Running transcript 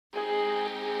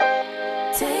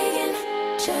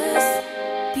just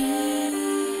be.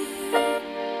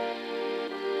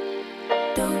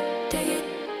 Don't take it.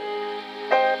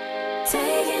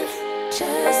 Take it,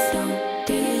 just don't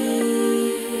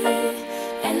be.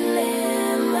 And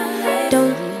live my life.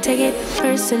 Don't take it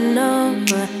personal.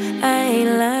 I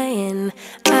ain't lying.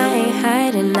 I ain't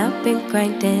hiding. I've been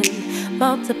grinding,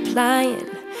 multiplying.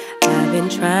 I've been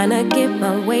trying to get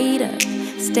my weight up,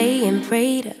 staying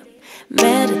prayed up,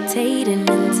 meditating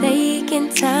and taking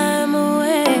time away.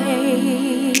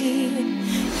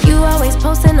 You always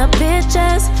posting up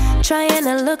pictures, trying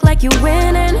to look like you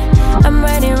winning. I'm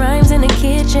writing rhymes in the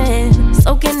kitchen,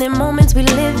 soaking in moments we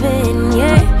live in,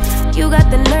 yeah. You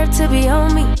got the nerve to be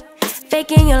on me,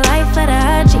 faking your life for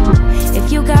the IG.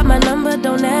 If you got my number,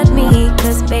 don't add me,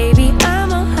 cause baby,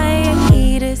 I'm on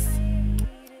hiatus.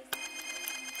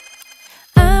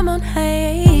 I'm on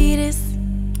hiatus.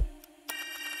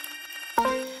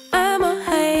 I'm on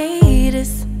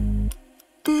hiatus.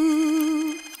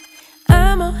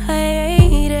 I'm on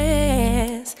hiatus.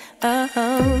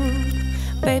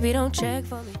 Baby, don't check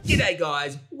for me. G'day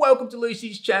guys, welcome to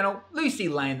Lucy's channel, Lucy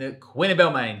Lane, the Queen of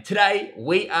Balmain. Today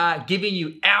we are giving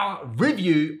you our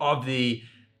review of the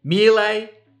Miele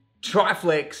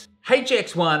Triflex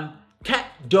HX1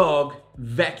 cat-dog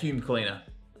vacuum cleaner.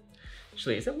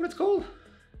 Actually, is that what it's called?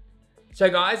 So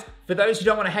guys, for those who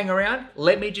don't want to hang around,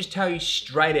 let me just tell you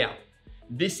straight out.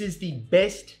 This is the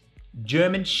best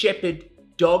German Shepherd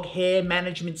dog hair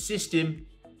management system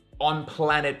on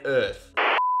planet Earth.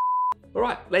 All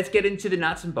right, let's get into the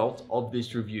nuts and bolts of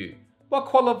this review. What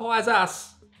qualifies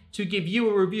us to give you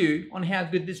a review on how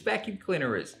good this vacuum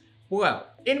cleaner is? Well,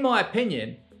 in my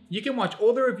opinion, you can watch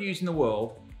all the reviews in the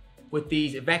world with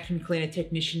these vacuum cleaner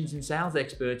technicians and sales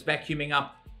experts vacuuming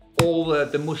up all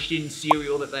the mushed in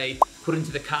cereal that they put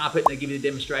into the carpet and they give you the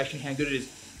demonstration how good it is.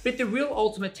 But the real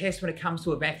ultimate test when it comes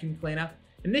to a vacuum cleaner,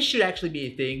 and this should actually be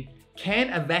a thing,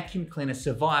 can a vacuum cleaner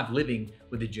survive living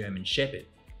with a German Shepherd?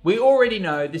 We already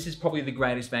know this is probably the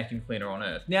greatest vacuum cleaner on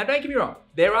earth. Now, don't get me wrong,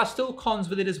 there are still cons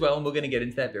with it as well, and we're gonna get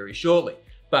into that very shortly.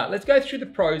 But let's go through the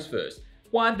pros first.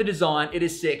 One, the design, it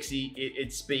is sexy,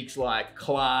 it speaks like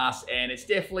class, and it's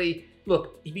definitely,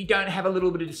 look, if you don't have a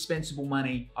little bit of dispensable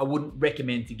money, I wouldn't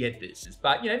recommend to get this.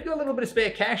 But you know, if you've got a little bit of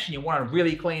spare cash and you want a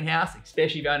really clean house,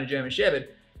 especially if you own a German Shepherd,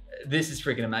 this is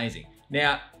freaking amazing.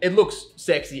 Now, it looks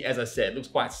sexy, as I said, it looks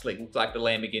quite sleek, looks like the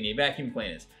Lamborghini vacuum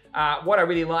cleaners. What I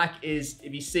really like is,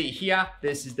 if you see here,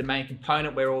 this is the main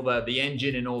component where all the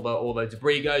engine and all the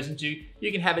debris goes into.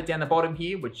 You can have it down the bottom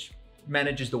here, which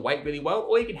manages the weight really well,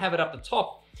 or you can have it up the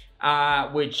top,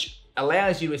 which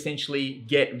allows you to essentially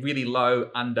get really low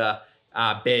under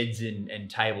beds and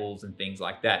tables and things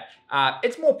like that.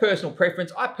 It's more personal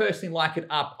preference. I personally like it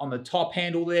up on the top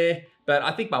handle there, but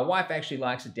I think my wife actually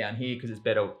likes it down here because it's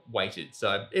better weighted.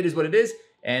 So it is what it is,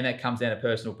 and that comes down to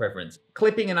personal preference.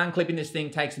 Clipping and unclipping this thing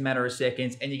takes a matter of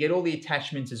seconds, and you get all the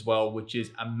attachments as well, which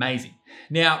is amazing.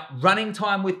 Now, running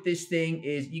time with this thing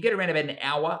is, you get around about an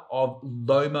hour of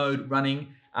low mode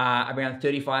running, around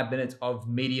 35 minutes of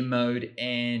medium mode,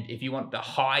 and if you want the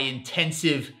high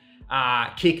intensive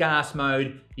kick-ass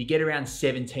mode, you get around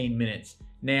 17 minutes.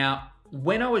 Now,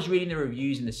 when I was reading the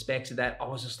reviews and the specs of that, I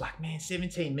was just like, man,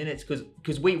 17 minutes,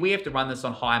 because we have to run this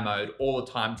on high mode all the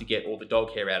time to get all the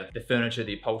dog hair out of the furniture,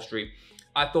 the upholstery.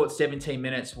 I thought 17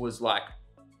 minutes was like,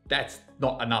 that's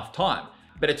not enough time.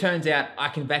 But it turns out I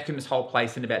can vacuum this whole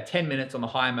place in about 10 minutes on the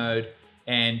high mode,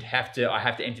 and I have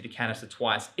to empty the canister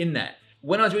twice in that.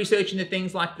 When I was researching the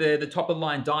things like the top of the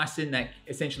line Dyson that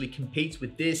essentially competes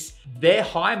with this, their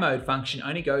high mode function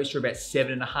only goes for about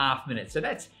 7.5 minutes. So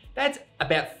that's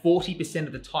about 40%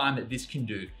 of the time that this can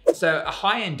do. So a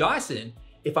high-end Dyson,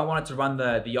 if I wanted to run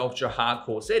the ultra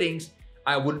hardcore settings,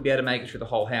 I wouldn't be able to make it through the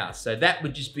whole house. So that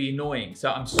would just be annoying.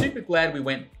 So I'm super glad we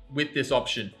went with this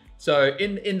option. So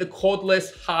in the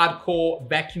cordless hardcore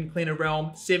vacuum cleaner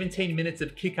realm, 17 minutes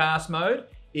of kick-ass mode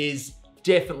is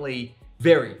definitely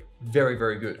very, very,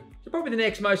 very good. So probably the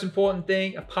next most important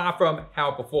thing, apart from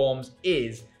how it performs,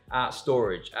 is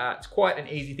storage. It's quite an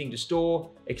easy thing to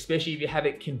store, especially if you have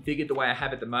it configured the way I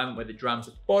have at the moment, where the drum's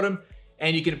at the bottom,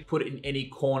 and you can put it in any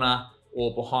corner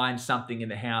or behind something in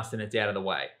the house and it's out of the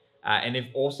way. And if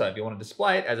you want to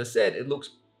display it, as I said, it looks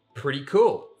pretty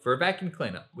cool for a vacuum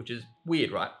cleaner, which is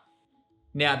weird, right?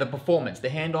 Now, the performance, the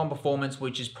hand-on performance,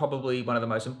 which is probably one of the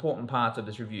most important parts of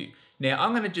this review. Now,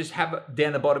 I'm gonna just have it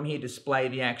down the bottom here display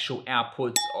the actual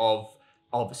outputs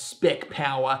of spec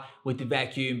power with the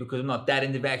vacuum, because I'm not that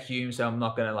into vacuum, so I'm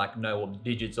not gonna like know all the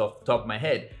digits off the top of my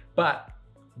head. But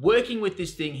working with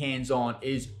this thing hands-on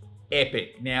is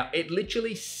epic. Now, it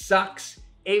literally sucks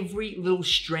every little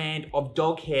strand of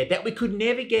dog hair that we could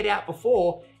never get out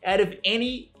before out of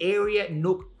any area,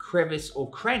 nook, crevice, or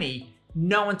cranny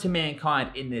known to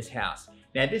mankind in this house.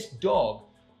 Now, this dog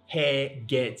hair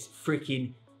gets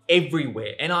freaking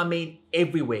everywhere, and I mean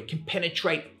everywhere, can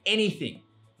penetrate anything.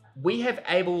 We have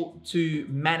able to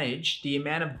manage the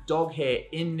amount of dog hair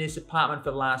in this apartment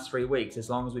for the last 3 weeks, as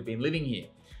long as we've been living here.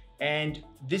 And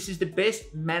this is the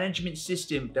best management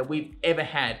system that we've ever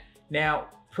had. Now,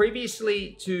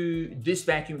 previously to this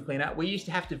vacuum cleaner, we used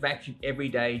to have to vacuum every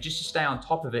day just to stay on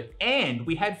top of it, and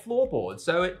we had floorboards,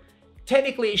 so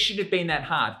technically it shouldn't have been that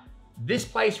hard. This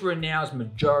place we're in now is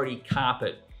majority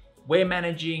carpet.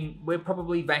 We're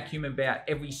probably vacuum about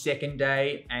every second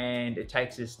day, and it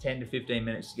takes us 10 to 15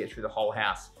 minutes to get through the whole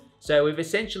house. So we've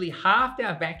essentially halved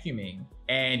our vacuuming,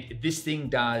 and this thing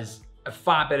does a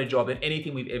far better job than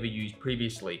anything we've ever used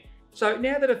previously. So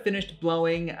now that I've finished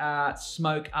blowing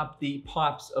smoke up the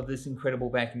pipes of this incredible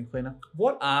vacuum cleaner,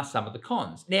 what are some of the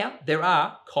cons? Now, there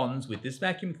are cons with this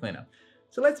vacuum cleaner.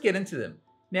 So let's get into them.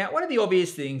 Now, one of the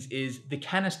obvious things is the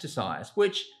canister size,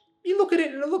 which you look at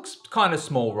it and it looks kind of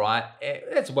small, right?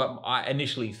 That's what I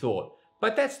initially thought,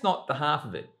 but that's not the half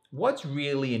of it. What's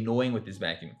really annoying with this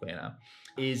vacuum cleaner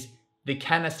is the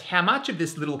canister, how much of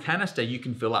this little canister you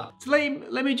can fill up. So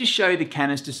let me just show you the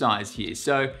canister size here.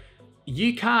 So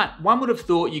one would have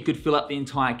thought you could fill up the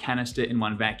entire canister in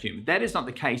one vacuum. That is not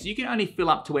the case. You can only fill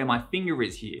up to where my finger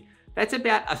is here. That's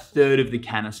about 1/3 of the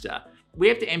canister. We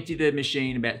have to empty the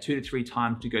machine about 2 to 3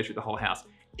 times to go through the whole house.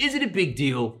 Is it a big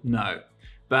deal? No.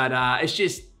 But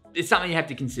it's something you have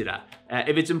to consider.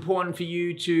 If it's important for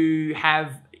you to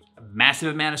have a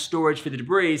massive amount of storage for the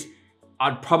debris,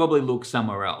 I'd probably look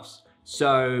somewhere else.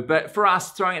 So, but for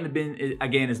us, throwing it in the bin,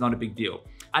 again, is not a big deal.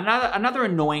 Another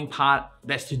annoying part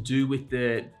that's to do with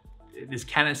this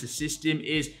canister system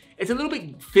is it's a little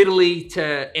bit fiddly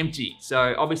to empty.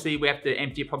 So obviously we have to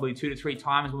empty it probably 2 to 3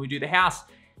 times when we do the house.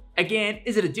 Again,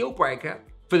 is it a deal breaker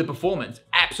for the performance?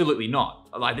 Absolutely not.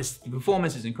 Like the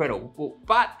performance is incredible,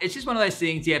 but it's just one of those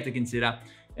things you have to consider,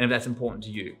 and if that's important to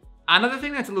you. Another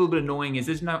thing that's a little bit annoying is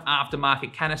there's no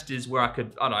aftermarket canisters where I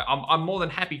don't know, I'm more than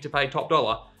happy to pay top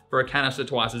dollar for a canister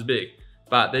twice as big,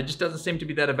 but there just doesn't seem to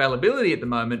be that availability at the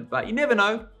moment, but you never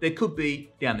know, there could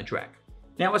be down the track.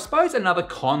 Now, I suppose another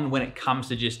con when it comes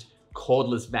to just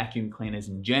cordless vacuum cleaners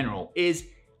in general is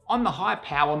on the high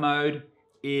power mode,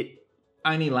 it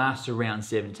only lasts around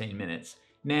 17 minutes.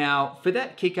 Now, for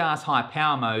that kick-ass high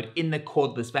power mode in the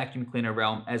cordless vacuum cleaner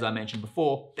realm, as I mentioned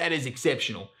before, that is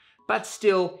exceptional. But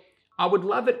still, I would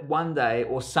love it one day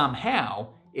or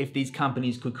somehow if these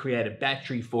companies could create a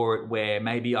battery for it where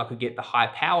maybe I could get the high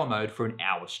power mode for an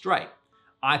hour straight.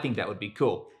 I think that would be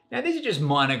cool. Now, these are just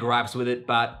minor gripes with it,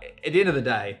 but at the end of the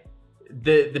day,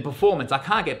 the performance, I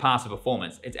can't get past the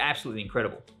performance. It's absolutely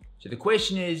incredible. So the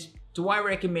question is, do I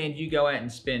recommend you go out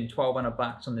and spend 1,200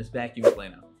 bucks on this vacuum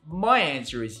cleaner? My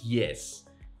answer is yes.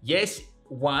 Yes,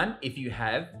 one, if you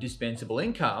have dispensable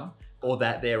income or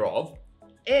that thereof,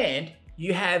 and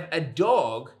you have a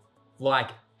dog like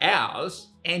ours,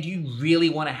 and you really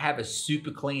want to have a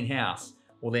super clean house,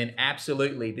 well then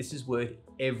absolutely, this is worth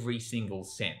every single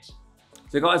cent.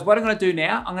 So guys, what I'm going to do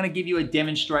now, I'm going to give you a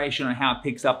demonstration on how it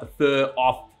picks up the fur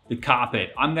off the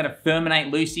carpet. I'm going to furminate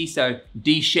Lucy, so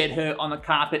de-shed her on the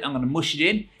carpet. I'm going to mush it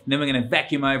in, and then we're going to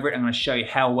vacuum over it. I'm going to show you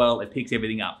how well it picks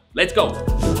everything up. Let's go.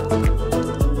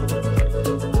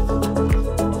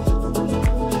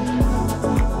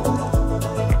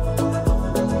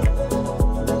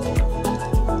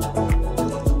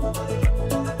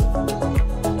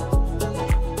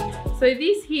 So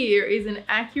this here is an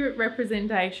accurate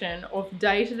representation of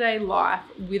day-to-day life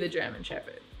with a German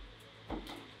Shepherd.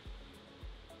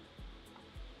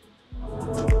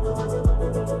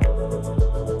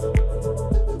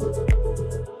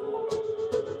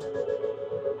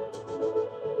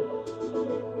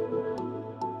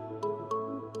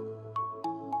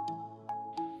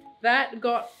 That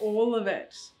got all of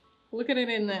it. Look at it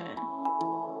in there.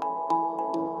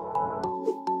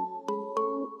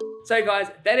 So guys,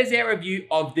 that is our review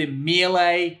of the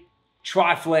Miele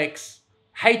Triflex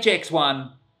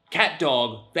HX1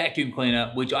 cat-dog vacuum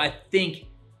cleaner, which I think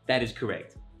that is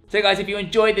correct. So guys, if you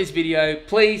enjoyed this video,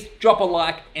 please drop a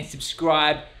like and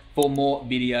subscribe for more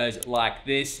videos like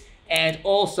this. And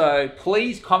also,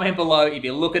 please comment below if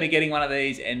you're looking at getting one of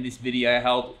these and this video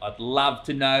helped. I'd love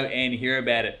to know and hear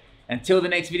about it. Until the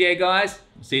next video, guys,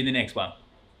 we'll see you in the next one.